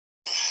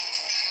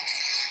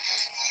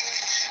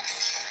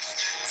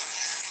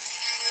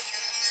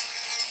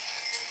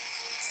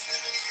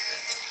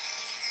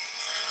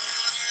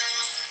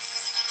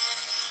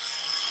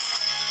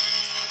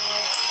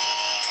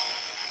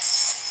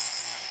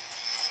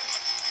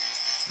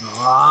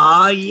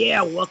Oh,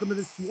 yeah. Welcome to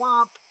the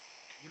swamp.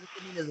 You're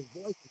listening to the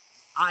voice of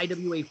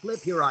IWA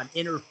Flip here on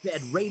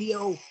Interfed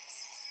Radio.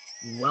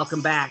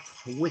 Welcome back.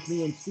 With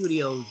me in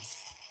studios,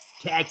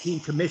 Tag Team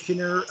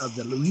Commissioner of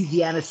the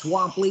Louisiana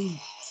Swamp League,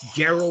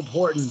 Gerald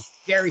Horton.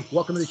 Jerry,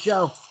 welcome to the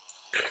show.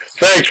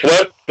 Thanks,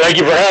 Flip. Thank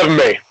you for having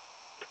me.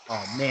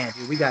 Oh, man.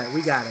 Dude, we got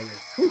a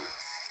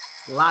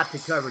lot to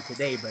cover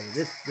today, brother.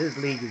 This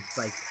league is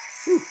like,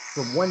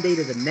 from one day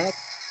to the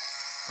next,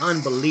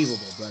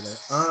 unbelievable, brother.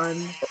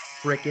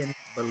 Unfreaking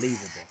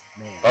believable,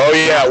 man. Oh, Now,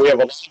 yeah, we have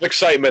a lot of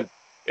excitement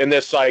in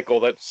this cycle.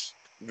 That's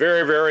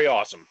very, very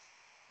awesome.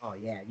 oh,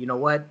 yeah. You know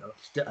what?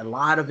 A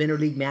lot of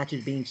interleague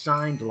matches being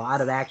signed, a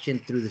lot of action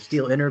through the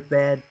Steel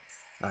Interfed.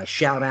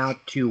 Shout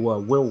out to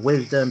Will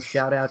Wisdom.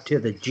 Shout out to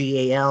the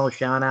GAL.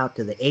 Shout out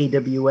to the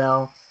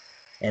AWL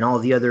and all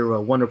the other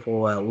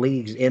wonderful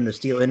leagues in the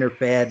Steel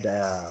Interfed.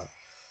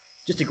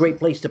 Just a great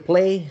place to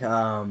play.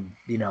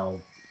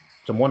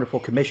 Some wonderful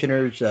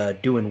commissioners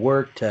doing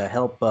work to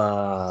help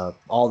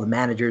all the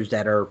managers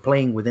that are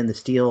playing within the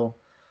Steel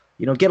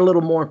get a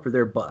little more for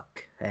their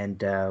buck,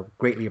 and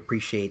greatly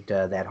appreciate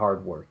that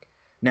hard work.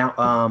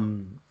 Now,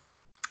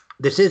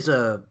 this is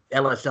a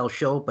LSL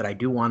show, but I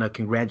do want to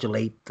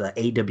congratulate the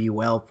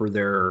AWL for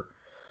their,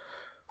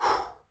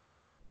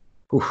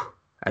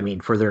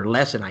 for their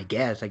lesson. I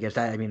guess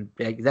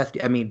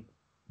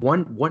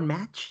one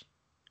match.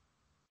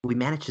 We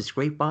managed to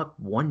scrape up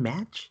one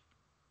match.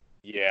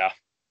 Yeah.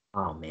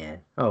 Oh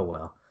man. Oh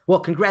well. Well,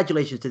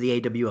 congratulations to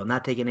the AWL.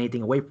 Not taking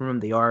anything away from them.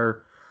 They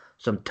are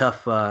some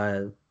tough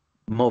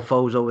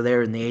mofos over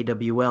there in the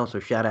AWL, so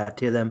shout out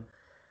to them.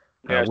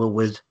 Yeah. Will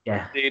Wisdom,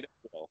 yeah.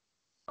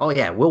 Oh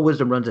yeah, Will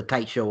Wisdom runs a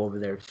tight show over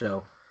there,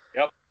 so.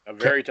 Yep, a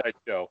very tight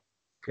show.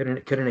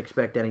 Couldn't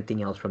expect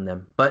anything else from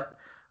them. But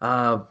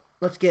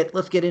let's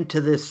get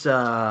into this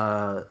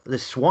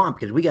this swamp,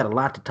 because we got a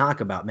lot to talk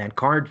about, man.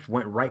 Cards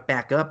went right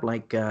back up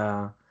like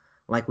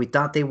we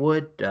thought they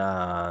would.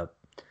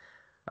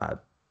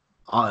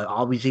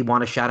 Obviously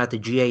want to shout out the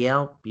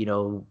GAL.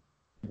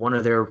 One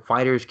of their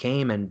fighters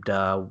came and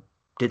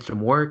did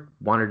some work,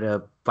 wanted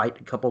to fight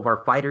a couple of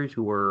our fighters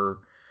who were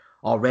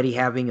already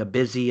having a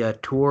busy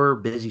tour,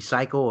 busy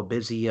cycle, a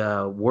busy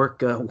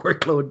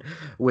workload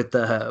with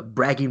the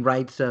bragging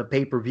rights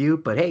pay-per-view.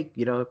 But hey,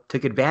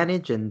 took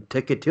advantage and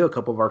took it to a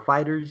couple of our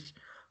fighters,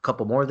 a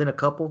couple more than a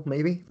couple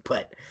maybe.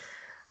 But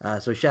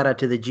so shout out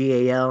to the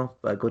GAL.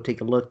 Go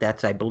take a look.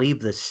 That's, I believe,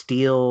 the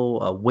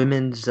Steel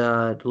Women's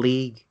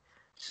League.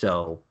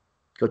 So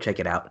go check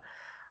it out.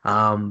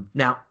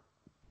 Now,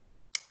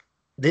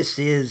 this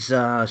is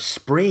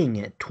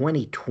spring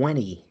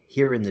 2020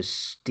 here in the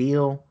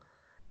Steel,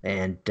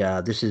 and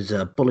this is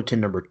bulletin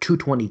number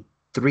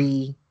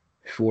 223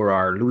 for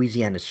our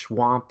Louisiana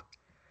Swamp.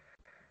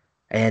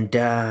 And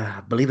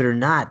believe it or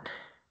not,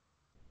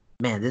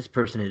 man, this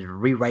person is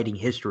rewriting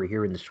history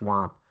here in the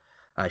Swamp.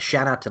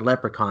 Shout out to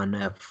Leprechaun,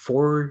 a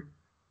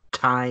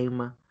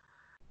four-time,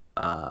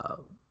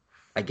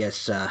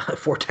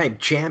 four-time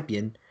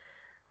champion,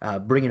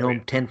 bringing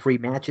home 10 free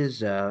matches.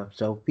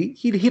 So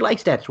he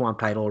likes that Swamp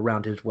title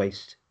around his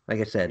waist, like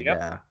I said.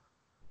 Yep.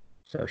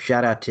 So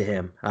shout out to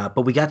him.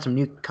 But we got some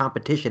new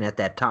competition at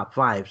that top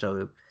 5,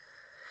 so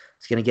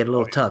it's going to get a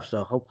little tough.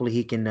 So hopefully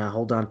he can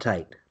hold on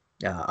tight.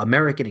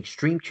 American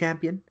Extreme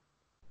Champion,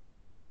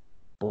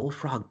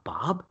 Bullfrog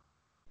Bob.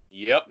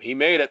 Yep, he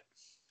made it.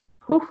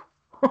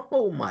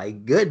 Oh my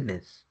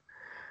goodness.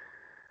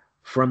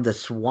 From the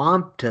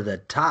swamp to the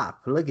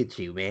top. Look at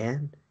you,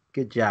 man.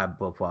 Good job,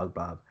 Bullfrog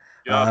Bob.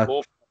 Yeah,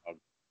 Bullfrog.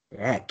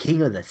 Yeah,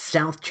 King of the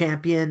South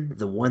champion,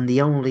 the one,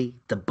 the only,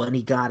 the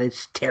bunny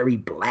goddess, Terry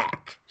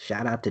Black.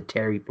 Shout out to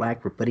Terry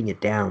Black for putting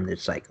it down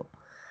this cycle.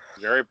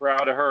 Very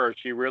proud of her.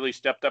 She really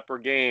stepped up her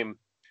game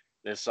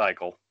this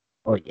cycle.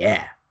 Oh,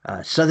 yeah.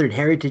 Southern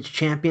Heritage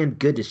champion,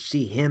 good to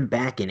see him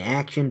back in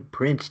action.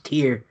 Prince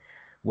Tier,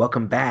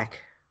 welcome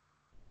back.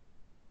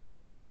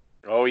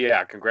 Oh,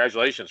 yeah.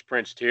 Congratulations,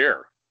 Prince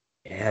Tier.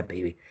 Yeah,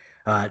 baby.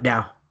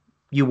 Now,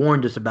 you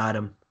warned us about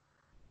him.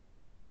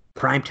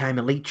 Primetime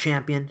Elite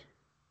champion,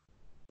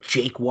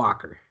 Jake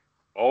Walker.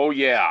 Oh,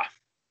 yeah.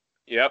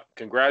 Yep.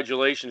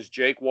 Congratulations,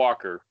 Jake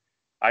Walker.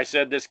 I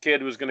said this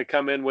kid was going to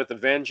come in with a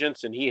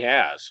vengeance, and he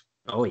has.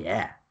 Oh,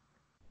 yeah.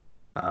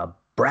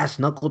 Brass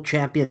Knuckle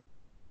champion,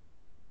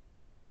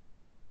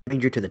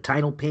 ranger to the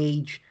title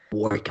page,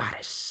 War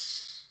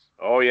Goddess.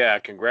 Oh, yeah.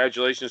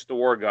 Congratulations to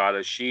War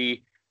Goddess.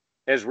 She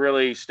has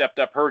really stepped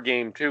up her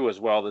game, too, as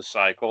well this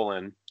cycle,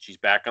 and she's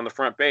back on the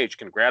front page.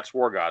 Congrats,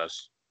 War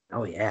Goddess.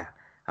 Oh, yeah.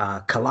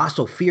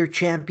 Colossal Fear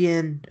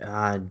champion,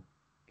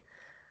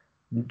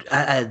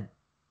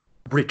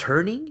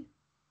 returning.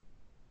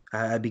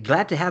 I'd be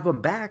glad to have him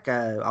back.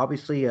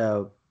 Obviously,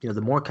 the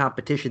more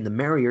competition, the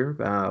merrier.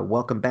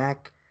 Welcome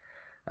back,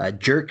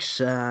 Jerks,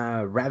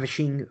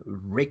 ravishing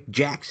Rick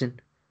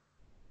Jackson,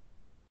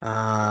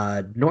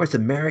 North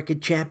American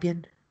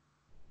champion,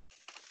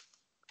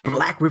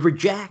 Black River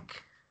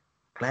Jack.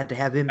 Glad to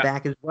have him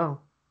back as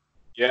well.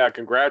 Yeah,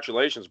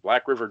 congratulations,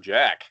 Black River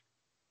Jack.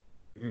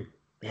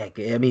 Heck,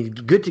 I mean,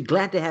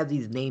 glad to have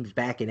these names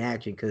back in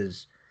action,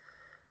 because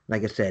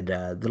like I said,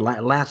 the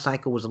last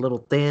cycle was a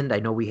little thin. I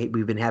know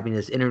we've been having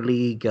this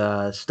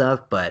interleague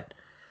stuff, but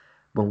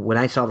when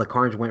I saw the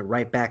Cards went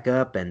right back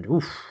up, and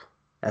oof,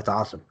 that's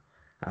awesome.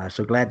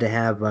 So glad to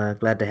have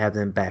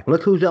them back.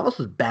 Look who's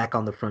else is back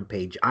on the front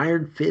page: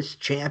 Iron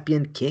Fist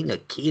champion King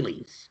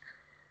Achilles.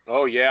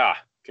 Oh yeah,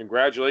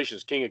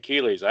 congratulations, King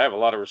Achilles. I have a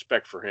lot of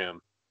respect for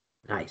him.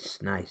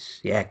 Nice, nice.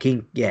 Yeah,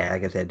 King. Yeah,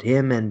 like I said,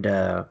 him and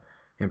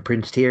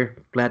Prince Tier.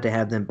 Glad to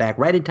have them back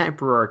right in time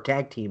for our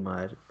tag team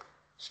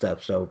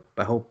stuff. So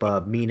I hope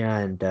Mina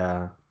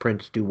and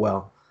Prince do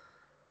well.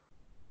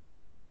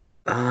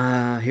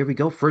 Here we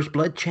go. First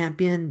Blood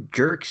champion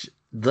Jerks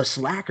the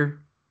Slacker.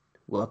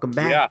 Welcome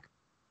Yeah, back.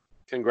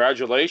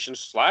 congratulations,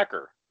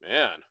 Slacker.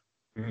 Man.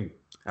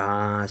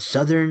 Mm.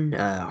 Southern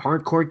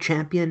Hardcore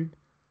champion.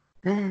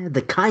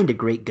 The kind of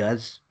great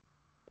Guz.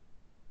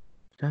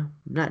 So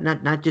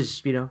not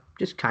just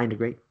just kind of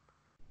great.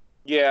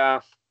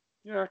 Yeah,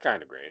 yeah,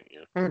 kind of great.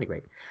 Yeah. Kind of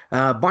great.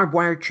 Barbed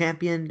Wire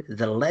champion,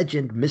 the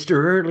legend,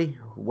 Mr. Hurley.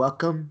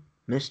 Welcome,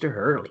 Mr.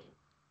 Hurley.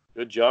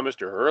 Good job,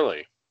 Mr.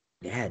 Hurley.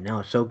 Yeah,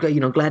 no, so good.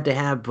 Glad to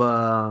have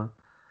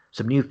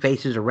some new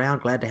faces around.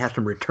 Glad to have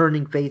some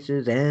returning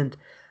faces, and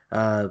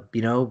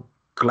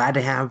glad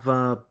to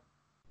have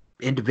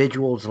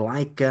individuals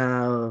like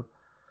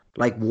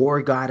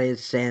War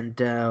Goddess and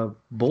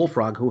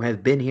Bullfrog who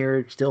have been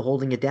here, still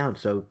holding it down.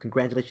 So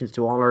congratulations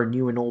to all our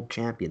new and old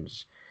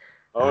champions.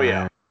 Oh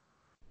yeah.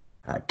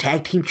 Uh,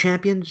 Tag team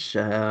champions,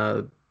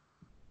 kind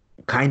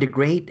of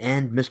great,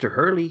 and Mr.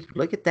 Hurley.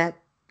 Look at that.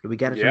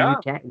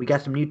 Yeah. We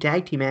got some new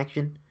tag team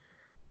action.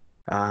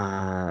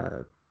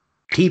 Uh,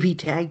 TV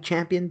tag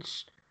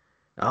champions.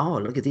 Oh,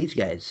 look at these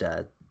guys.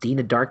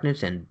 Dina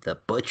Darkness and the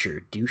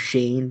Butcher,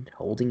 Duchesne,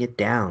 holding it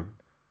down.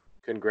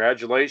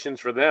 Congratulations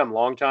for them.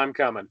 Long time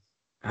coming.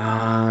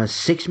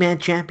 Six-man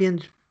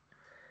champions.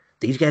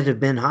 These guys have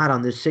been hot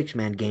on this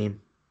six-man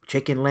game.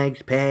 Chicken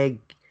Legs, Peg,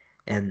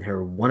 and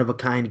her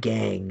one-of-a-kind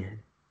gang.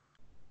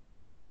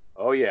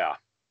 Oh yeah.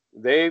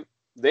 They've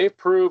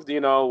proved,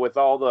 with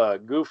all the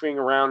goofing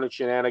around and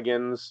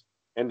shenanigans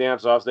and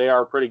dance offs, they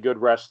are pretty good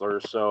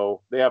wrestlers.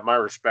 So they have my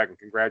respect and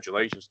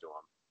congratulations to them.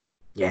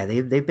 Yeah,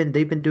 they've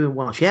been doing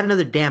well. She had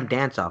another damn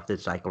dance off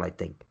this cycle, I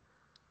think.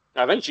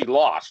 I think she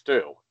lost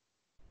too.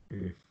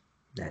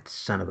 That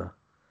son of a.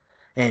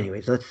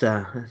 Anyways, let's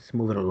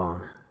move it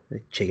along.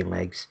 The chicken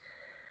legs.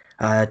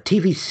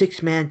 TV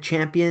six-man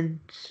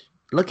champions.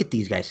 Look at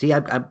these guys. See,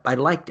 I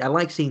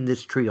like seeing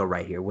this trio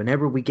right here.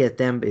 Whenever we get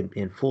them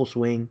in full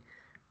swing,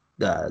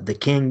 the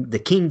king,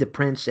 the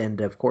prince,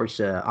 and of course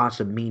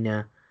awesome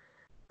Mina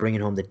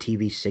bringing home the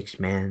TV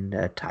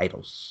six-man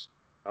titles.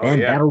 Oh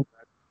And yeah. battle.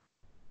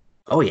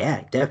 Oh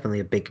yeah, definitely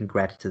a big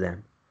congrats to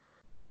them.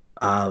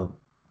 Uh,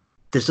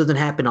 this doesn't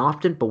happen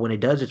often, but when it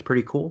does, it's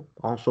pretty cool.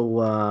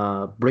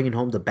 Also, bringing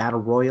home the battle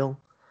royal,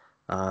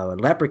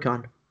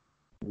 Leprechaun,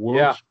 World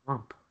Yeah.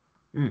 Swamp.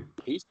 Mm.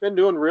 He's been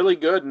doing really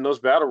good in those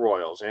battle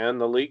royals and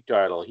the league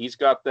title. He's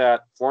got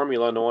that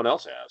formula no one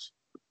else has.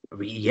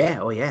 Yeah,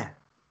 oh yeah.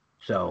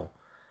 So,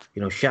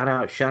 shout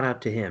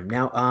out to him.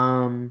 Now,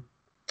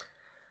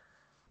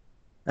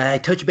 I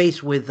touched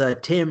base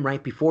with Tim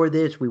right before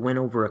this. We went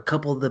over a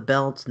couple of the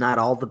belts, not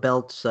all the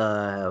belts.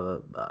 I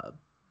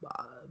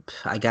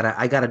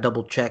gotta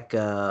double check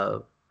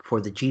for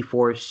the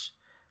G-Force,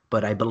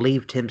 but I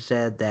believe Tim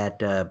said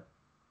that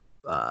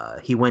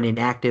he went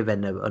inactive,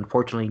 and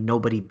unfortunately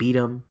nobody beat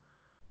him.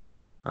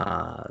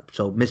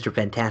 So Mr.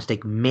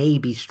 Fantastic may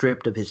be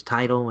stripped of his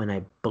title, and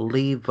I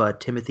believe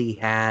Timothy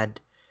had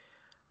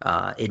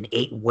an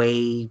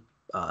eight-way,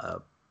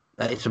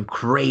 some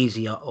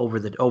crazy over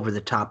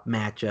the top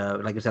match.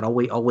 Like I said, I'll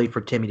wait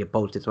for Timmy to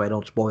post it so I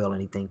don't spoil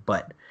anything.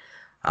 But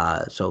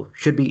so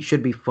should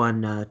be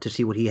fun to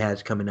see what he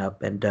has coming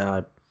up. And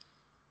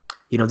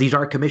these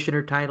are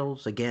commissioner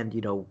titles. Again,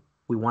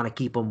 we want to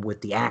keep them with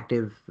the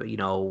active,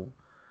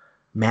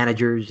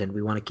 managers, and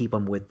we want to keep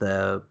them with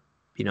the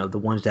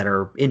ones that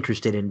are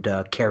interested in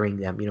carrying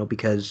them.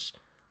 Because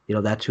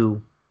that's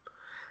who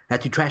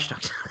trash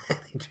talks.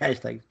 Trash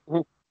talks.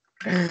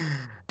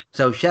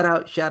 So shout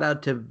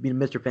out to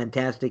Mr.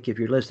 Fantastic. If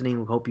you're listening,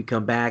 we hope you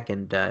come back,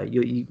 and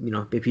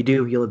if you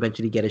do, you'll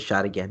eventually get a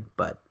shot again.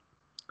 But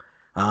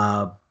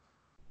our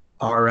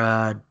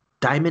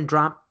diamond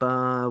drop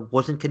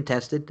wasn't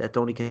contested. That's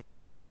only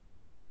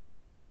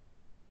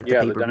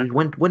Yeah,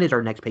 pay-per-view. When is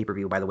our next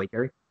pay-per-view, by the way,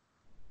 Terry?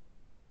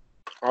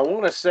 I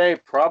want to say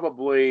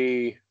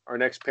probably our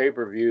next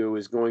pay-per-view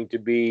is going to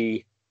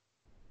be,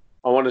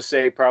 I want to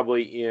say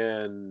probably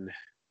in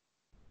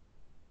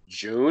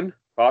June.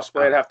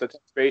 Possibly I'd have to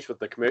touch base with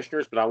the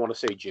commissioners, but I want to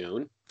say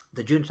June.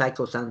 The June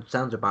cycle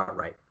sounds about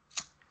right.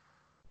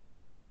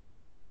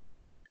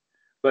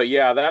 But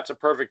yeah, that's a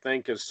perfect thing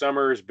because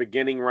summer is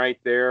beginning right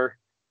there.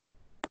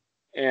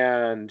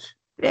 And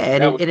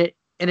yeah,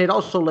 and it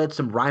also led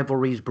some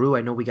rivalries brew.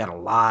 I know we got a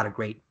lot of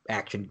great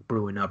action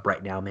brewing up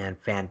right now, man.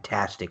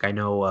 Fantastic. I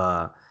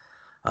know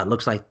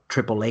looks like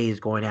AAA is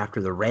going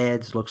after the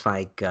Reds. Looks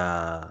like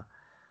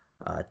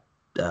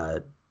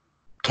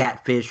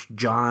Catfish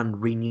John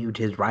renewed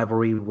his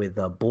rivalry with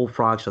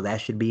Bullfrog, so that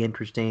should be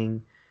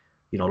interesting.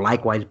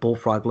 Likewise,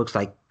 Bullfrog looks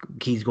like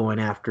he's going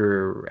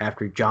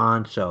after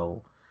John.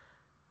 So,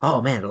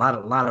 oh man, a lot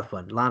of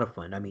fun, a lot of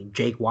fun. I mean,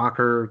 Jake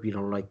Walker,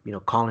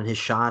 calling his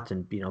shots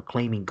and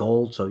claiming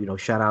gold. So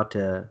shout out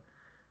to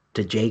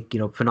Jake,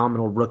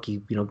 phenomenal rookie,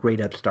 great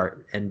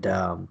upstart. And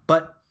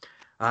but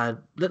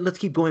let's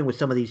keep going with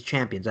some of these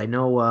champions. I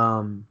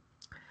know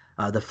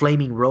the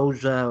Flaming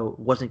Rose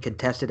wasn't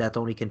contested. That's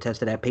only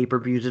contested at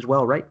pay-per-views as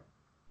well, right?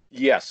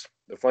 Yes,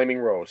 the Flaming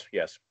Rose.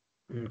 Yes.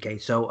 Okay,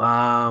 so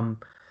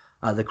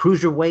the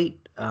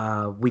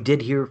cruiserweight, we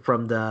did hear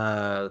from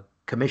the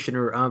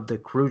commissioner of the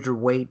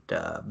cruiserweight,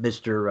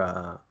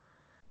 Mr.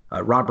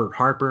 Robert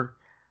Harper.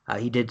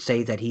 He did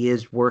say that he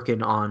is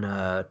working on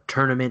a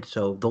tournament.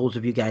 So those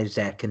of you guys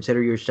that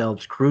consider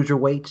yourselves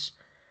cruiserweights,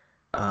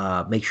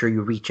 make sure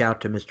you reach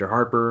out to Mr.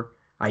 Harper.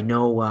 I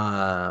know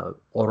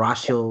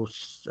Horacio,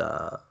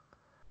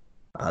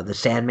 the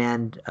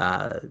Sandman.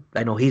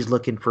 I know he's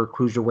looking for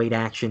cruiserweight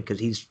action because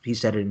he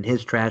said it in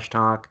his trash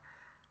talk.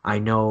 I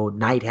know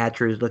Night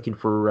Hatcher is looking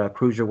for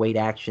cruiserweight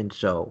action.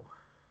 So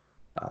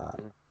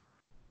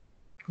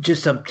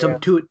just some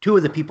two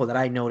of the people that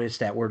I noticed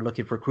that were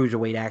looking for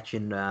cruiserweight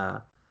action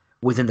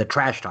within the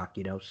trash talk.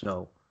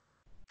 So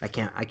I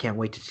can't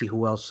wait to see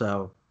who else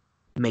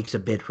makes a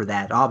bid for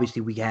that.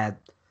 Obviously, we had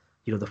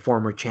the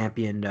former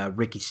champion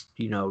Ricky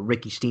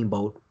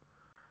Steamboat,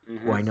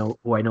 who I know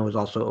is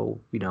also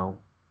going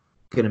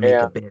to make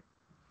a bid.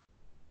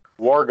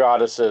 War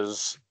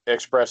Goddesses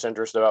expressed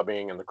interest about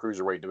being in the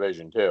cruiserweight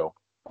division too.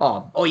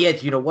 Oh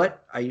yes, you know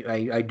what?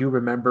 I do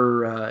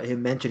remember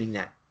him mentioning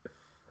that.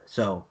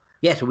 So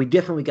yeah, so we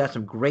definitely got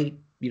some great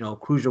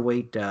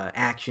cruiserweight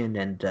action,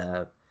 and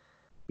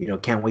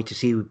can't wait to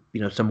see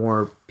some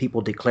more people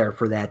declare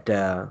for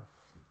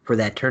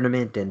that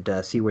tournament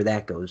and see where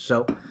that goes.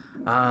 So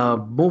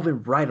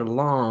moving right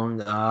along,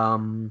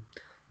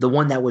 the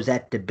one that was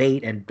at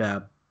debate, and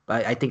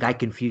I think I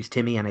confused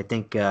Timmy, and I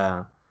think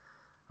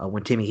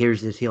when Timmy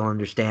hears this, he'll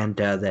understand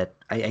that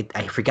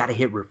I forgot to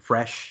hit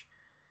refresh,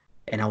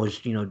 and I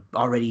was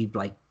already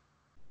like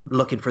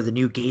looking for the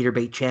new Gator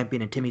Bait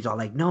champion, and Timmy's all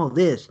like, no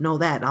this, no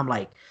that, and I'm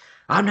like,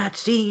 I'm not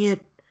seeing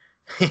it.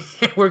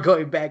 We're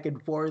going back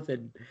and forth,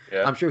 and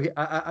yeah. I'm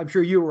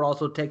sure you were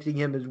also texting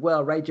him as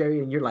well, right, Jerry?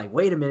 And you're like,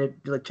 wait a minute,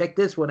 like, check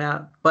this one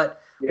out.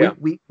 But yeah.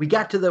 we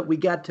got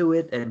to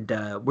it,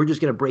 and we're just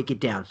gonna break it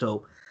down.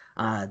 So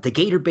the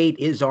Gator Bait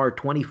is our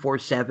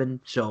 24/7.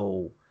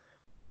 So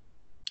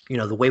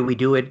the way we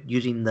do it,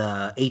 using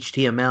the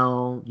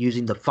HTML,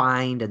 using the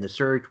find and the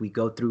search, we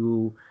go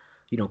through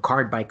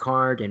card by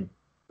card. And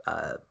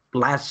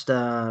last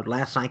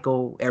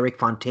cycle, Eric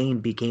Fontaine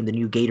became the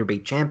new Gator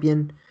Bait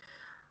champion.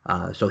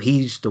 So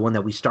he's the one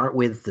that we start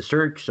with the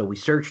search. So we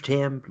searched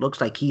him. Looks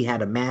like he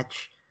had a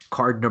match,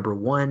 card number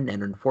 1,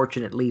 and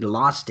unfortunately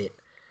lost it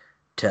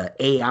to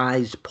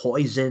AI's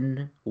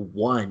Poison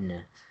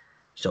 1.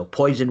 So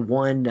Poison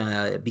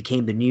 1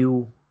 became the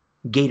new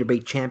Gator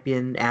Bait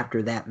champion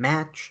after that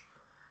match,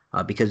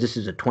 because this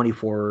is a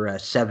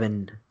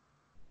 24/7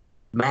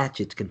 match.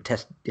 It's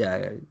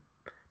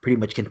pretty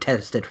much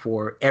contested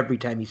for every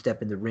time you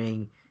step in the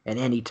ring and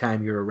any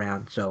time you're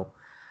around. So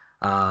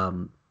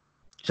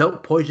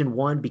Poison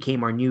 1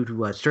 became our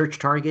new search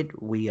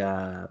target. We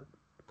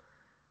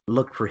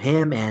looked for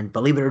him, and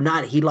believe it or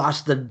not, he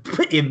lost the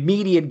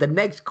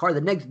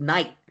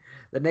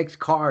next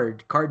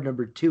card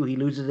number 2. He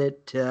loses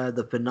it to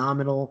the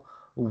phenomenal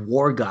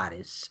War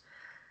Goddess.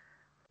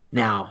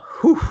 Now,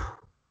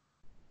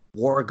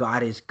 War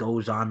Goddess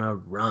goes on a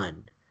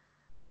run,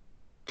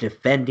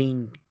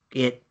 defending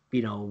it,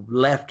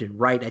 left and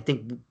right. I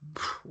think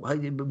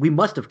we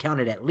must have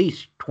counted at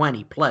least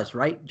 20 plus,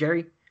 right,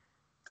 Jerry?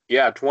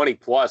 Yeah, 20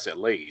 plus at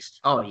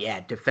least. Oh yeah,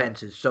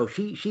 defenses. So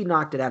she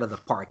knocked it out of the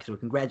park. So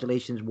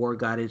congratulations, War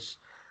Goddess.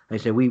 Like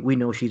I said, we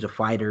know she's a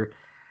fighter.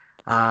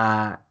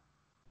 And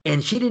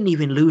she didn't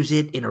even lose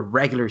it in a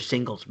regular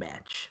singles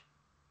match.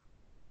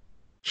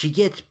 She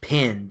gets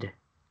pinned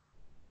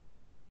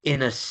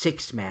in a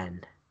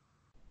 6-man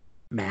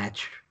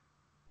match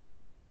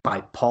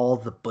by Paul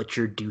the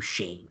Butcher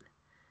Duchesne.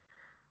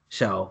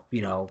 So,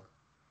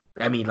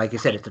 I mean, like I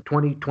said, it's a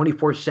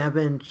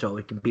 24/7, so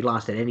it can be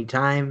lost at any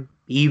time,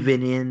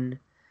 even in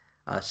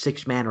a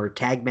 6-man or a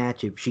tag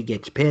match if she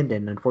gets pinned.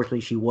 And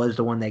unfortunately, she was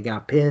the one that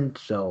got pinned.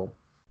 So,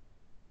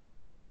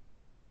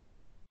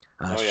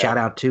 shout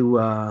out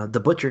to the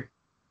Butcher.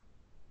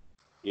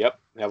 Yep,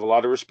 have a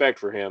lot of respect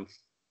for him.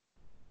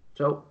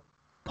 So,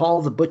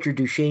 Paul the Butcher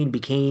Duchesne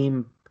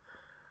became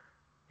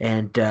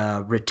and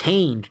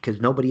retained, because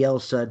nobody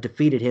else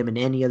defeated him in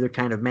any other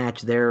kind of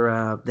match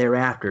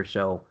thereafter.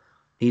 So,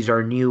 he's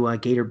our new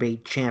Gator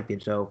Bait champion.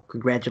 So,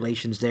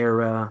 congratulations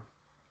there,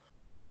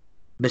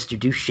 Mr.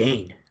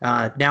 Duchesne.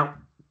 Now,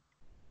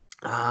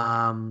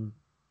 I'm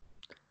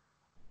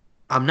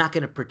not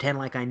going to pretend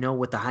like I know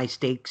what the high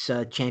stakes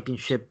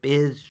championship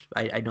is.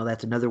 I know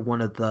that's another one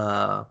of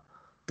the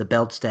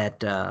belts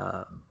that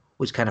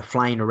was kind of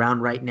flying around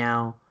right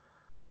now.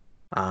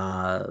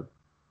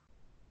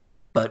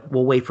 But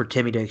we'll wait for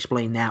Timmy to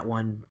explain that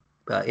one,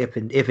 if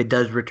it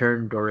does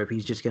return, or if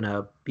he's just going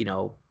to,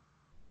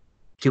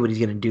 see what he's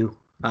gonna do.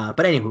 But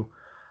anywho,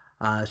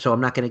 so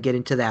I'm not gonna get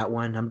into that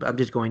one. I'm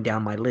just going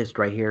down my list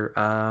right here.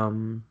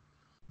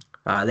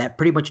 That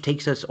pretty much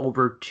takes us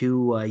over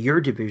to your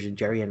division,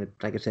 Jerry. And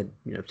like I said,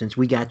 since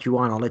we got you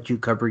on, I'll let you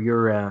cover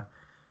your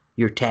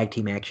tag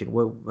team action.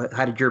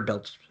 How did your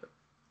belts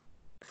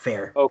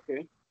fare?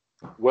 Okay.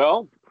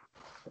 Well,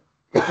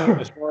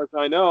 as far as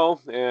I know,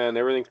 and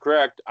everything's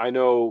correct, I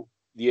know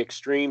the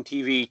Extreme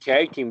TV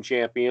Tag Team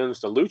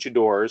Champions, the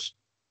Luchadors,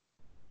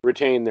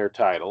 retained their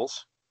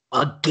titles.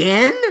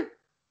 Again?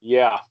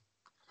 Yeah.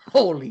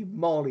 Holy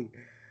moly.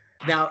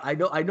 Now, I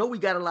know we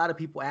got a lot of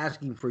people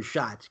asking for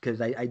shots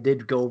because I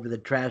did go over the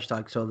trash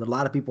talk. So a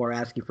lot of people are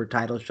asking for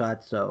title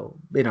shots. So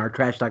in our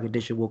trash talk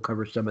edition, we'll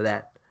cover some of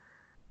that.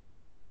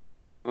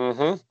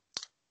 Mm-hmm.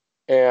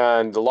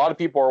 And a lot of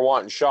people are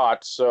wanting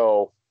shots.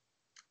 So,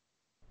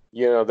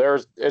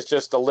 it's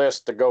just a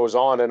list that goes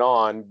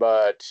on,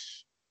 but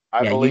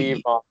I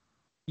believe...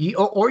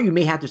 or you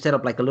may have to set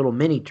up like a little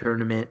mini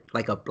tournament,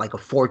 like a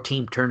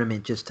 4-team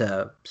tournament just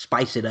to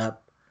spice it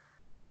up.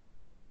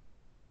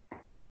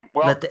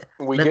 Well,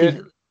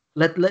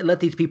 let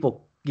these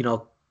people,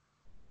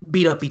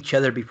 beat up each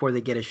other before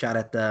they get a shot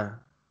at the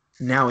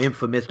now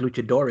infamous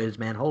Luchadores,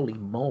 man. Holy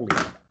moly.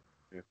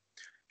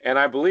 And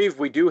I believe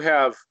we do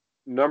have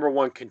number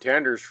one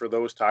contenders for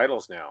those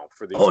titles now.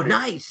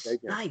 Nice.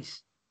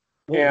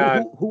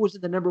 Well, who was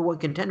in the number one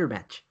contender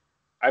match?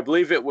 I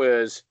believe it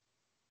was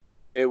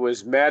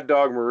Mad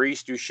Dog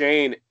Maurice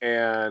Duchesne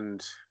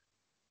and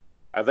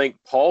I think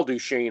Paul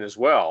Duchesne as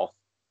well.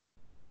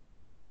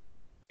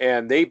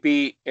 And they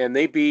beat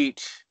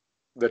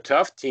the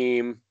tough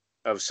team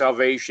of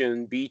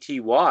Salvation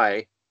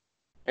BTY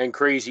and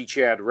Crazy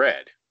Chad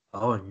Red.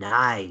 Oh,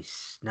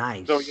 nice.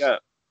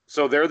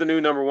 So they're the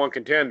new number one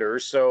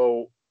contenders.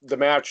 So the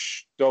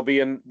match, there'll be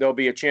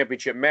a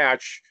championship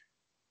match,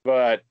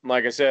 but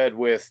like I said,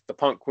 with the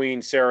Punk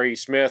Queen Sarah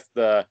Smith,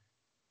 the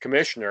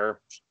commissioner,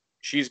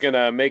 she's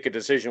gonna make a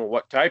decision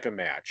what type of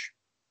match.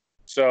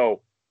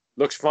 So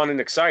looks fun and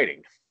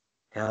exciting.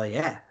 Hell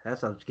yeah, that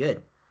sounds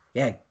good.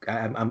 Yeah,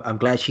 I'm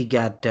glad she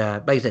got.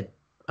 Like I said,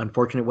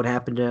 unfortunate what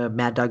happened to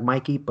Mad Dog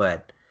Mikey,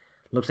 but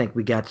looks like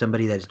we got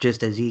somebody that's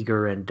just as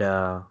eager and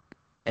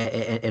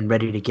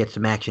ready to get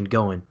some action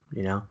going.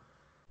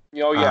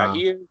 Oh yeah,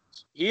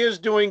 he is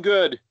doing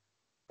good.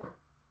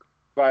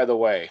 By the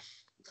way,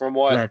 from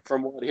what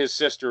his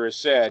sister has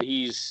said,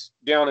 he's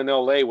down in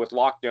LA with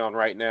lockdown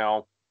right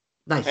now,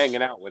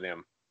 hanging out with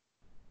him.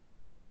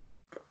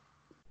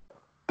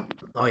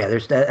 Oh yeah,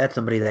 that's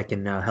somebody that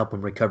can help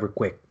him recover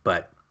quick.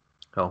 But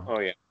oh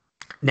yeah.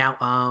 Now,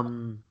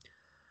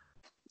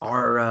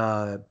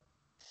 our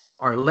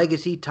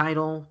legacy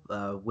title,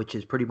 which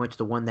is pretty much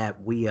the one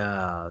that we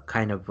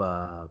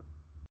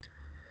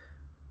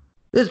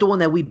this is the one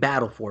that we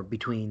battle for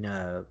between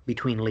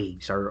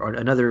leagues, or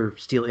another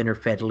Steel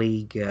Interfed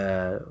league.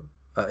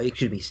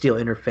 Steel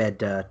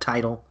Interfed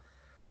title.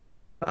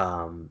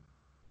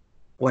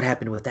 What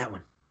happened with that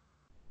one?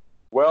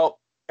 Well,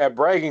 at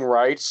Bragging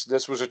Rights,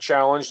 this was a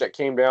challenge that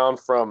came down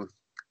from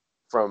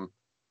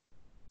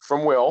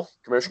Will,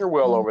 Commissioner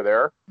Will over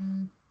there,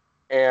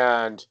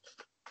 and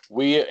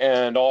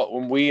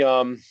when we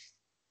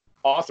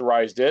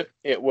authorized it,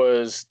 it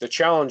was the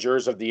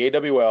challengers of the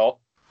AWL,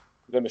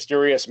 the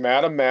mysterious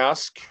Madam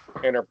Mask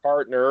and her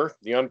partner,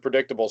 the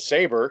unpredictable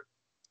Saber,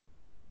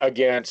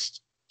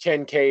 against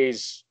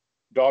 10K's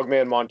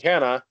Dogman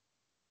Montana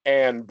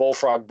and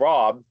Bullfrog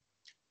Bob.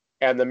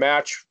 And the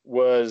match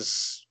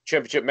was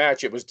championship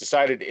match. It was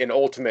decided in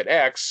Ultimate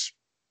X,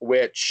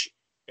 which,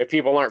 if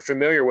people aren't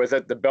familiar with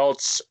it, the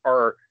belts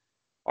are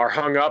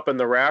hung up in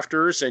the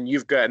rafters, and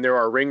there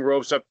are ring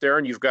ropes up there,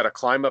 and you've got to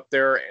climb up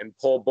there and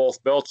pull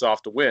both belts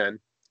off to win.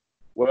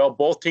 Well,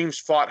 both teams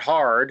fought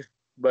hard,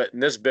 but in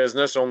this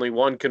business, only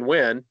one can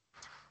win.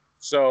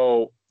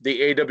 So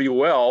the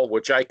AWL,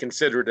 which I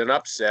considered an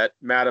upset,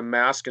 Madam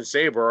Mask and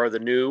Saber are the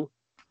new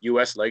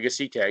U.S.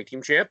 Legacy Tag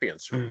Team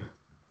Champions.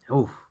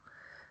 Oh,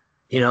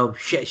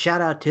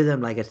 shout out to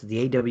them. Like I said,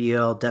 the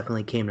AWL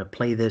definitely came to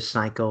play this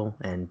cycle,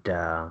 and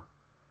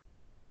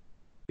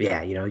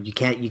yeah, you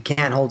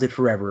can't hold it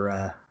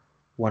forever.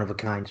 One of a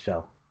kind.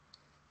 So,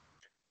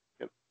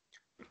 yep.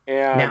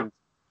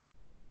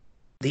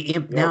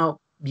 And now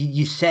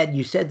you said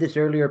this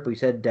earlier, but you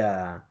said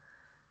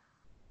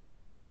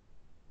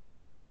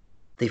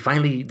they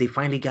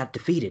finally got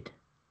defeated.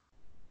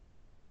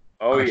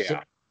 Oh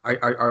yeah,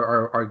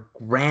 our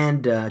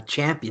grand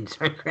champions,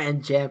 our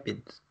grand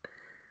champions.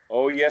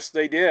 Oh yes,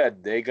 they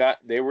did.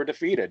 They were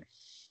defeated.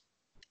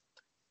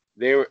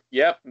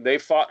 They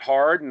fought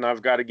hard, and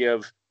I've got to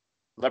give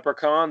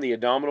Leprechaun, the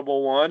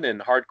Indomitable One, and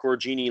Hardcore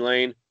Jeannie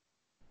Lane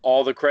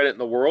all the credit in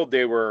the world.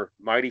 They were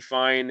mighty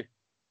fine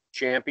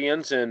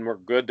champions and were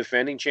good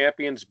defending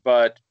champions,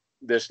 but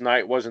this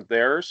night wasn't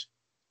theirs.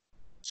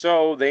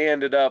 So they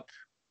ended up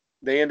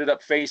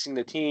facing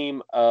the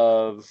team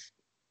of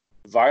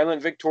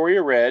Violent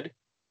Victoria Red,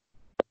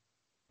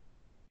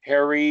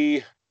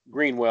 Harry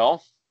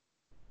Greenwell,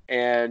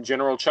 and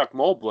General Chuck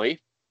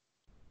Mobley.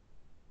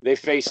 They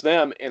faced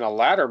them in a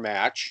ladder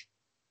match,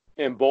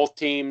 and both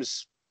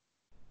teams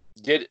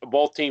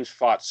both teams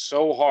fought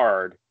so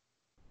hard.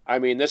 I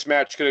mean, this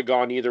match could have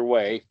gone either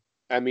way.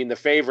 I mean, the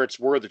favorites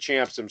were the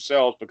champs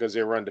themselves because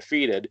they were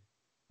undefeated.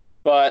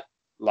 But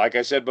like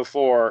I said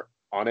before,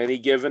 on any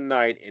given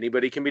night,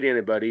 anybody can beat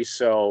anybody.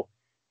 So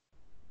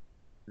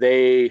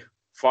they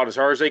fought as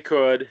hard as they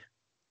could,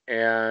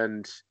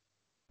 and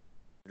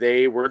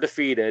they were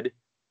defeated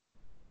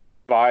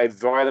by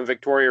Violent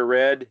Victoria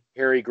Red,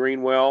 Harry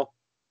Greenwell,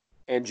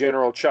 and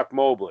General Chuck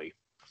Mobley.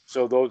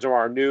 So those are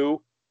our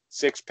new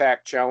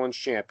six-pack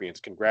challenge champions.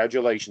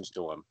 Congratulations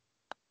to them.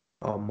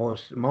 Oh,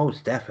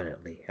 most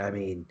definitely. I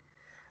mean,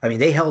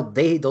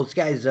 those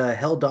guys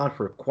held on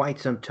for quite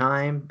some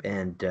time,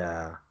 and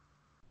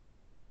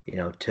you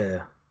know,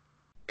 to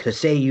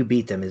say you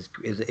beat them is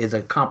an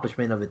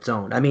accomplishment of its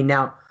own. I mean,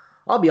 now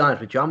I'll be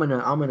honest with you. I'm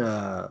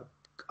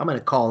gonna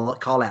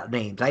call out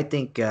names. I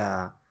think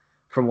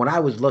from what I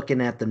was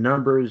looking at the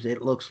numbers,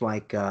 it looks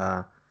like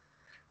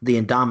the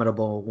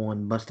Indomitable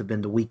one must have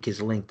been the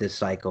weakest link this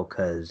cycle.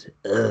 Cause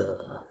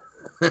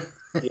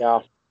yeah,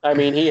 I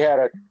mean he had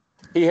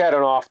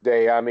an off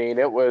day. I mean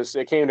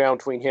it came down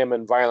between him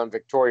and Violent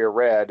Victoria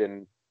Red,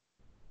 and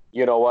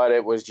you know what?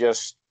 It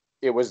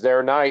was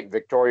their night.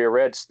 Victoria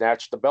Red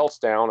snatched the belts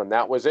down, and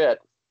that was it.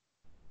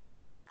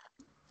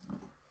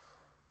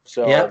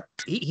 So yeah,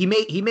 he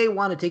may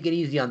want to take it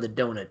easy on the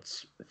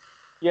donuts.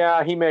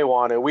 Yeah, he may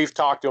want to. We've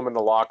talked to him in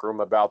the locker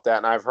room about that,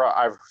 and I've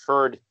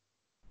heard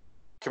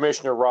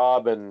Commissioner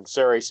Rob and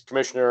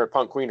Commissioner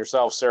Punk Queen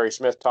herself, Sari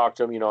Smith, talk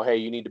to him. You know, hey,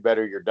 you need to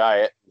better your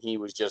diet. He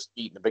was just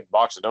eating a big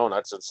box of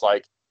donuts. It's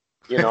like,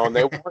 you know, and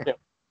they warned him.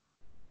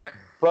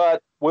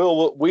 But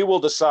we will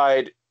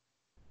decide.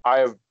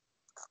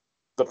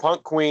 The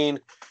Punk Queen,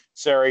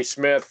 Sari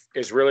Smith,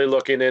 is really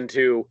looking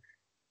into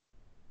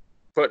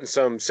putting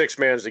some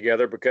six-mans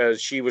together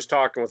because she was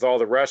talking with all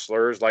the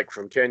wrestlers, like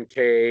from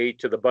 10K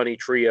to the Bunny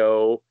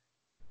Trio,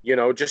 you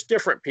know, just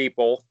different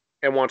people,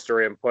 and wants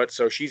their input.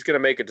 So she's going to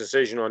make a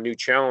decision on new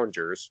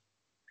challengers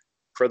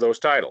for those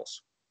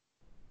titles.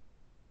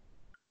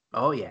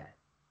 Oh, yeah.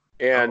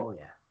 And,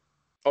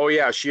 oh,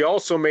 yeah, she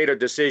also made a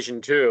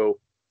decision, too.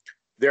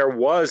 There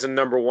was a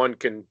number one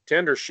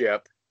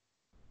contendership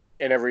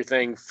and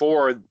everything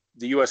for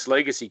the U.S.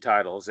 Legacy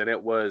titles, and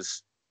it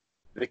was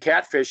the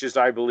Catfishes,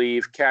 I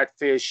believe.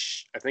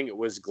 Catfish, I think it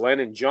was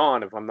Glenn and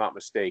John, if I'm not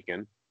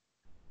mistaken.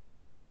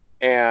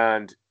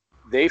 And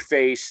they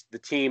faced the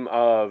team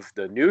of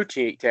the new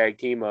tag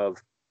team of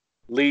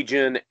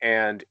Legion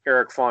and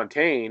Eric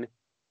Fontaine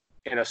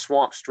in a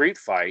Swamp Street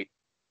fight.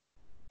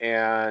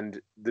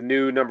 And the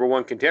new number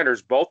one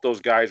contenders, both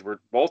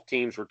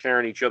teams were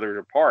tearing each other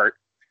apart.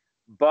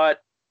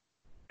 But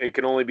it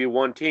could only be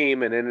one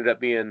team, and ended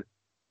up being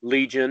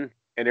Legion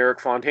and Eric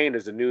Fontaine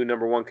as the new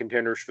number one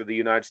contenders for the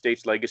United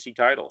States Legacy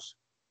titles.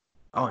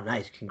 Oh,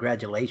 nice!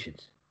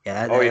 Congratulations!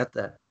 Yeah,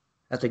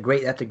 that's a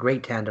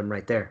great tandem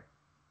right there.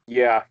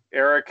 Yeah,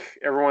 Eric.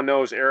 Everyone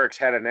knows Eric's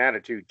had an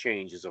attitude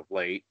change as of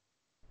late,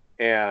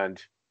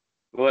 and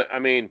I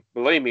mean,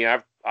 believe me,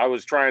 I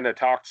was trying to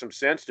talk some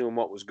sense to him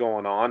what was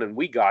going on, and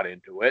we got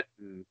into it,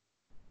 and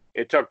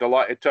it took a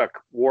lot. It took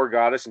War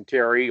Goddess and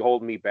Terry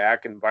holding me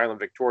back, and Violent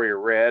Victoria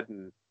Red,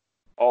 and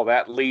all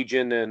that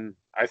Legion, and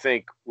I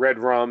think Red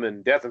Rum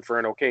and Death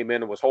Inferno came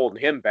in and was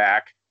holding him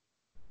back.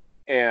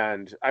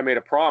 And I made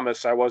a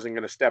promise I wasn't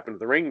going to step into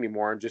the ring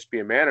anymore and just be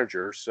a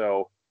manager.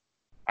 So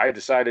I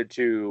decided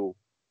to,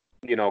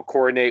 you know,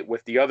 coordinate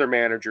with the other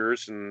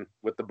managers and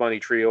with the Bunny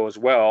Trio as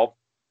well.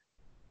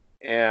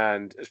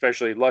 And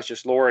especially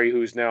Luscious Lori,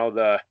 who's now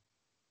the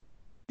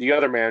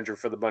other manager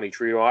for the Bunny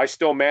Trio. I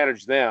still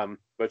manage them,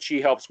 but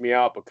she helps me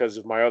out because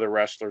of my other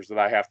wrestlers that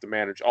I have to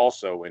manage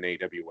also in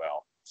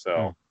AWL.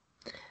 So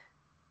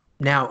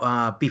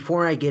now,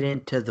 before I get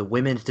into the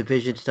women's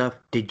division stuff,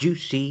 did you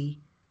see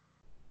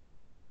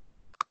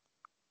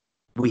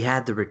we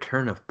had the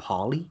return of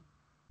Polly?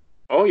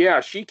 Oh,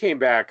 yeah, she came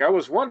back. I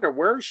was wondering,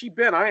 where has she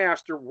been? I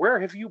asked her, where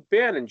have you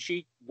been? And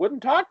she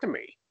wouldn't talk to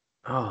me.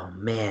 Oh,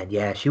 man,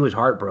 yeah, she was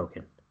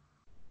heartbroken.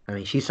 I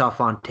mean, she saw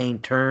Fontaine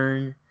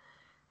turn,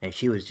 and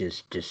she was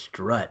just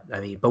distraught. I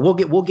mean, but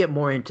we'll get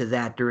more into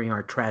that during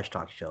our Trash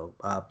Talk show.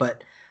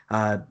 But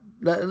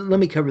let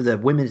me cover the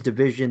women's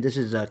division. This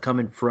is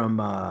coming from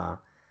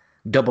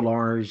Double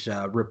R's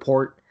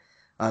report.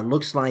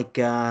 Looks like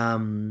at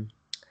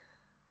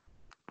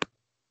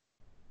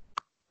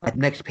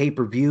next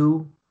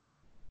pay-per-view,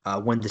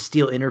 when the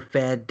Steel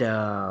Interfed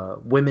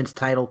women's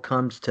title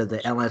comes to the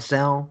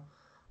LSL,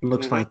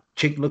 looks like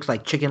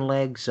Chicken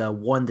Legs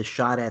won the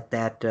shot at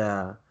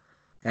that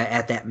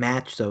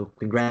match. So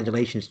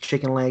congratulations,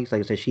 Chicken Legs.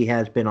 Like I said, she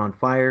has been on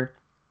fire.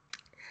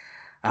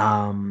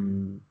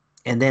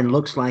 And then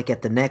looks like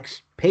at the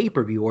next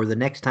pay-per-view, or the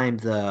next time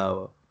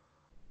the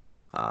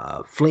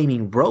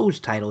Flaming Rose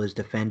title is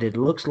defended,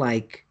 looks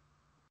like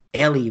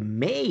Ellie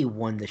May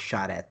won the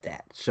shot at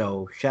that.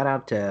 So shout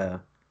out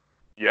to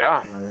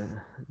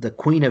the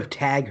Queen of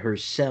Tag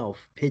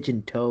herself,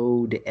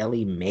 Pigeon-Toed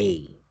Ellie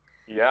May.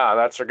 Yeah,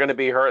 that's going to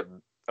be a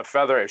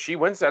feather. If she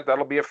wins that,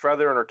 that'll be a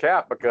feather in her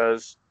cap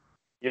because,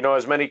 you know,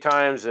 as many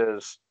times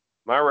as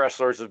my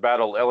wrestlers have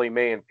battled Ellie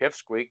Mae and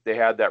Pipsqueak. They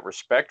had that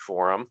respect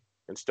for him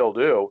and still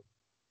do.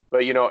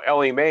 But,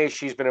 Ellie Mae,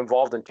 she's been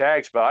involved in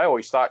tags, but I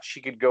always thought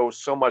she could go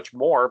so much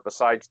more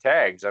besides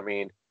tags. I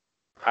mean,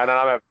 I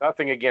have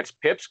nothing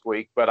against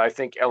Pipsqueak, but I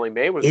think Ellie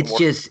Mae was It's more.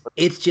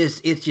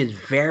 just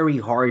very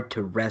hard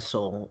to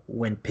wrestle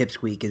when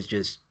Pipsqueak is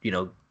just,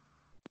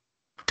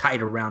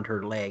 tight around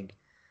her leg,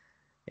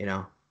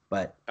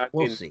 but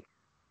we'll see.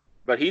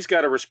 But he's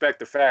got to respect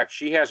the fact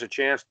she has a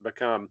chance to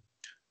become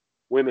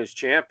women's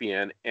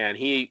champion, and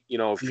he,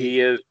 if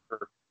he is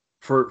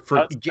for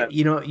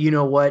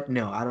what?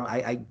 No, I don't.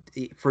 I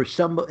for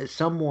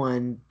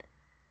someone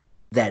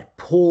that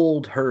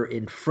pulled her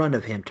in front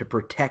of him to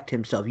protect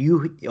himself.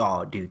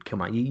 Oh, dude,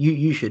 come on.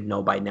 You should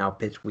know by now.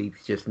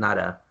 Pipsqueak's just not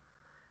a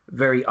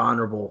very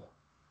honorable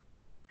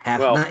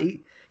half. Well,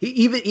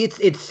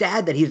 it's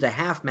sad that he's a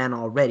half man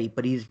already,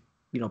 but he's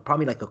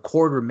probably like a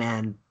quarter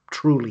man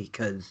truly,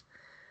 because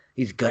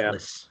he's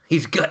gutless. Yeah.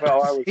 He's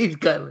gutless. He's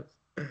gutless.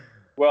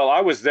 Well, I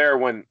was there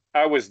when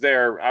I was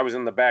there. I was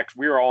in the back.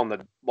 We were all in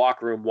the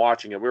locker room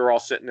watching it. We were all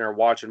sitting there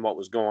watching what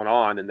was going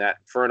on in that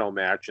Inferno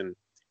match. And,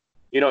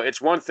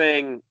 it's one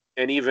thing,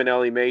 and even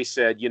Ellie Mae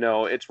said,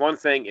 it's one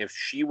thing if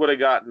she would have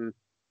gotten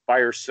by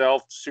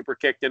herself super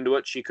kicked into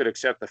it, she could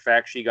accept the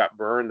fact she got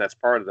burned. That's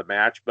part of the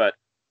match. But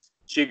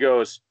she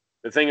goes,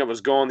 the thing that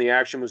was going, the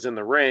action was in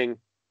the ring,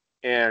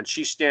 and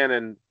she's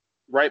standing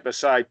right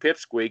beside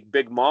Pipsqueak.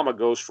 Big Mama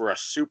goes for a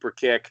super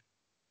kick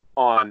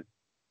on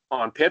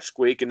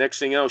Pipsqueak, and next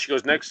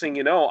thing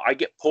you know, I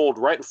get pulled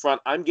right in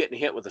front. I'm getting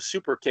hit with a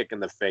super kick in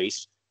the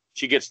face.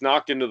 She gets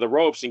knocked into the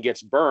ropes and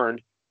gets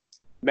burned.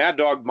 Mad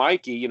Dog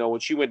Mikey, when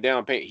she went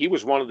down, he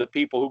was one of the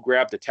people who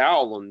grabbed the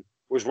towel and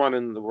was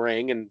running the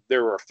ring, and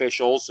there were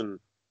officials, and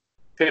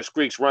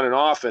Pipsqueak's running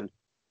off, and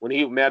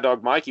when Mad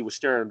Dog Mikey was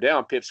staring him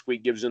down,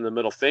 Pipsqueak gives him the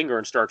middle finger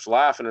and starts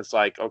laughing. It's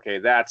like, okay,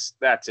 that's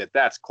it.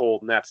 That's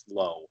cold and that's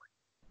low.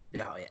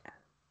 Oh yeah,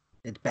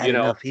 it's bad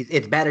enough.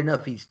 It's bad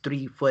enough. He's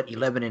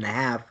 3'11" and a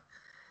half,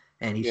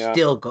 and he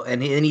still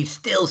and he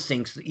still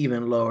sinks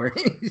even lower.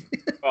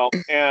 Well,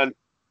 and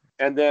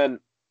then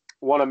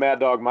one of Mad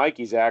Dog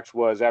Mikey's acts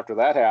was, after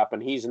that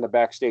happened, he's in the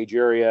backstage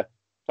area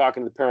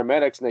talking to the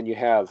paramedics, and then you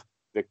have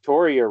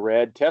Victoria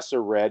Red, Tessa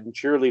Red, and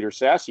cheerleader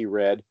Sassy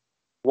Red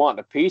wanting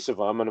a piece of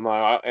him,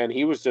 and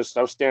he was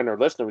I was standing there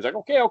listening. He was like,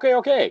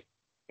 okay.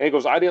 And he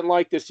goes, I didn't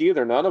like this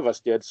either. None of us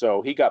did.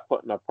 So he got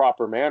put in a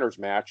proper manners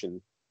match,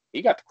 and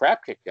he got the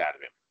crap kicked out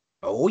of him.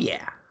 Oh,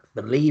 yeah.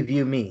 Believe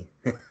you me.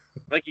 I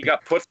think he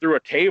got put through a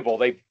table.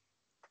 They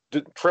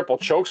triple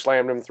choke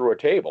slammed him through a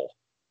table.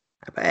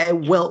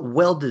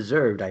 Well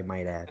deserved, I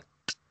might add.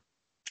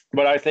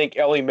 But I think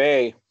Ellie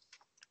Mae,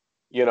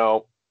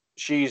 I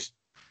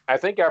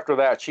think after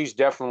that, she's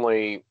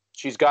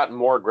gotten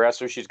more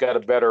aggressive. She's got a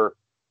better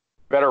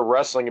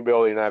wrestling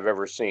ability than I've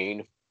ever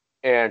seen.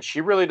 And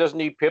she really doesn't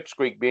need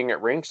Pipsqueak being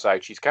at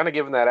ringside. She's kind of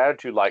given that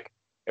attitude like,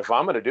 if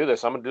I'm going to do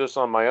this, I'm going to do this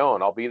on my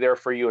own. I'll be there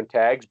for you in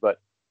tags, but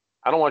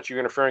I don't want you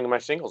interfering in my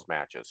singles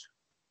matches.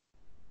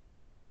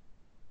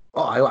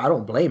 Oh, I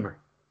don't blame her.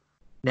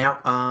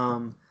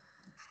 Now,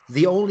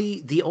 the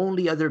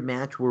only other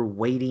match we're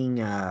waiting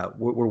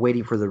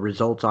for the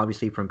results,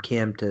 obviously, from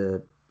Kim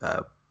to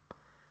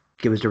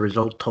give us the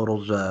result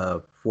totals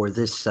for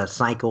this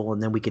cycle,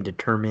 and then we can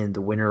determine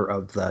the winner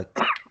of the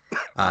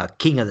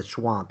King of the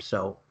Swamp.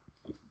 So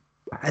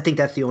I think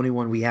that's the only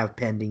one we have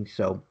pending.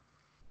 So,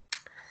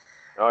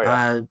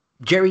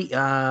 Jerry,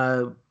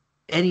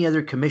 any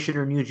other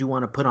commissioner news you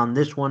want to put on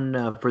this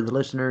one for the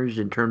listeners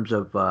in terms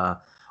of?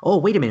 Oh,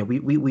 wait a minute,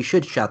 we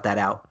should shout that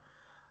out.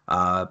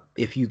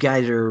 If you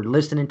guys are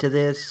listening to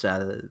this,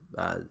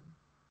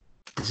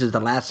 this is the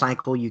last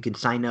cycle. You can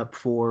sign up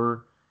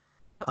for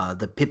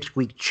the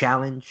Pipsqueak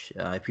Challenge.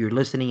 If you're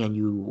listening and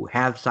you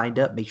have signed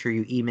up, make sure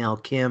you email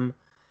Kim.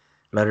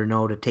 Let her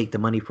know to take the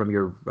money from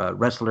your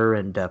wrestler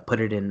and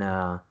put it in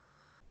the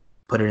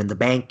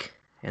bank,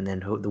 and then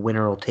the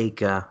winner will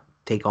take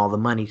all the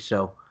money.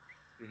 So,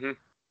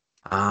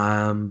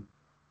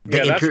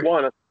 that's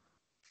one.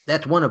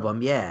 That's one of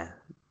them. Yeah.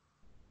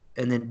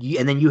 And then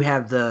you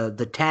have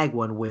the tag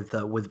one with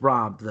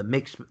Rob, the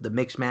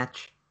mix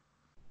match,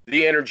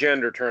 the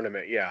intergender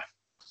tournament, yeah.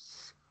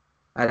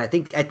 And I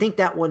think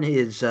that one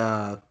is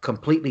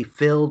completely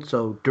filled.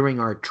 So during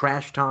our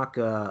Trash Talk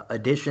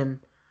edition,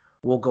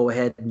 we'll go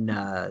ahead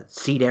and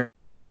seat every.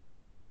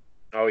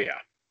 Oh yeah.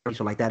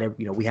 So like that,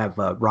 we have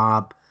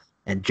Rob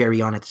and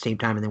Jerry on at the same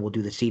time, and then we'll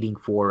do the seating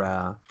for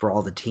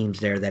all the teams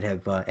there that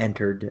have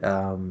entered.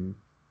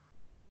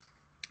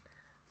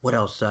 What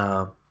else?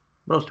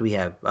 What else do we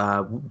have?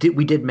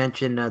 We did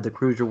mention the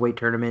Cruiserweight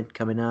tournament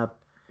coming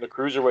up. The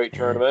Cruiserweight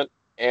tournament.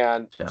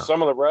 And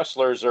some of the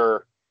wrestlers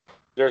are...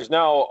 There's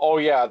now... Oh,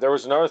 yeah, there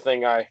was another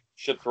thing I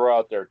should throw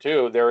out there,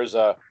 too. There is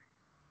a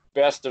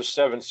best of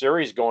 7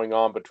 series going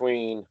on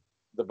between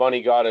the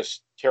Bunny Goddess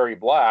Terry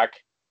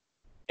Black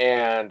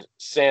and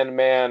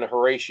Sandman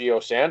Horatio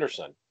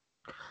Sanderson.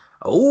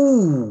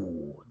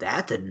 Oh,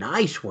 that's a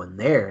nice one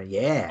there,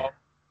 yeah.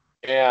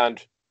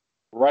 And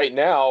right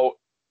now...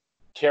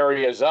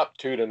 Terry is up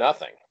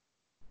 2-0.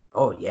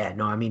 Oh yeah,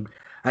 no, I mean,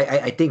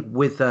 I think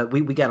with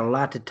we got a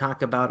lot to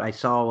talk about. I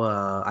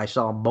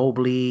saw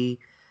Mobley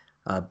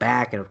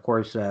back, and of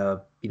course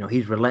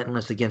he's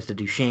relentless against the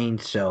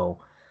Duchesnes. So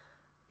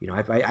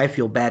I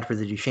feel bad for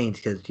the Duchesnes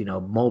because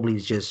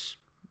Mobley's just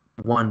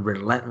one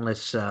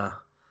relentless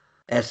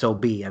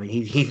SOB. I mean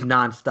he's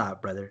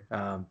nonstop, brother.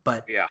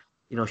 But Yeah.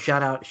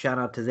 shout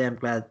out to them.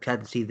 Glad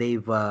to see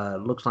they've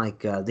looks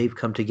like they've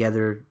come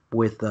together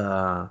with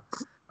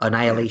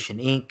Annihilation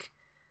Inc.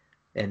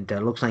 And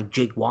looks like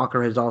Jake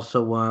Walker has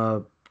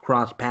also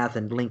crossed path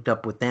and linked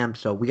up with them.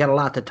 So we got a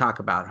lot to talk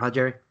about, huh,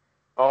 Jerry?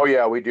 Oh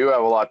yeah, we do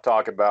have a lot to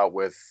talk about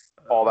with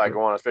all that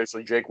going on,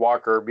 especially Jake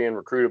Walker being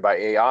recruited by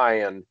AI.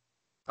 And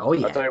Oh I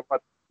yeah, tell you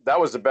what, that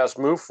was the best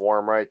move for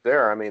him right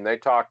there. I mean, they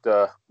talked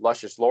to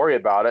Luscious Lori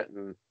about it,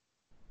 and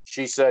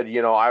she said,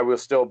 I will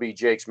still be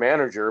Jake's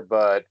manager,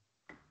 but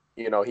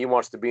he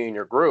wants to be in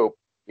your group.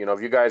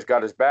 If you guys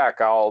got his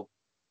back, I'll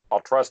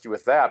trust you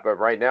with that. But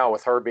right now,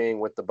 with her being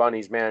with the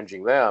Bunnies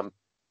managing them,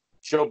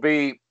 she'll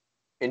be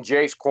in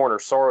Jake's corner,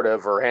 sort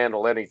of, or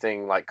handle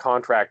anything like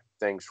contract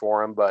things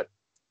for him. But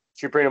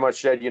she pretty much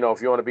said,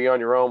 if you want to be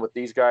on your own with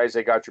these guys,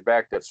 they got your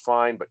back. That's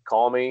fine. But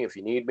call me if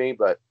you need me.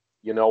 But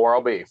you know where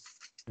I'll be.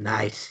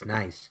 nice,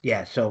 nice.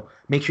 Yeah, so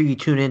make sure you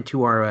tune in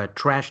to our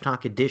Trash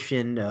Talk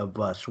edition of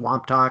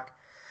Swamp Talk.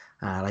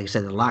 Like I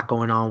said, a lot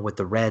going on with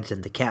the Reds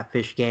and the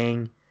Catfish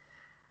Gang.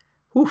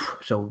 Whew.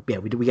 So yeah,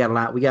 we got a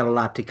lot. We got a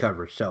lot to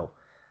cover. So,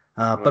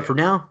 Oh, but yeah. for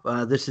now,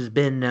 this has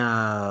been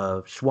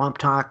Swamp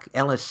Talk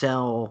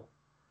LSL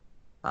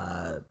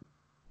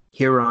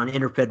here on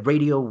Interfed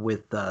Radio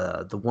with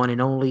the one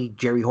and only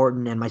Jerry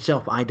Horton and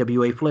myself,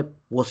 IWA Flip.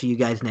 We'll see you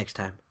guys next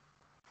time.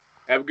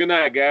 Have a good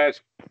night, guys.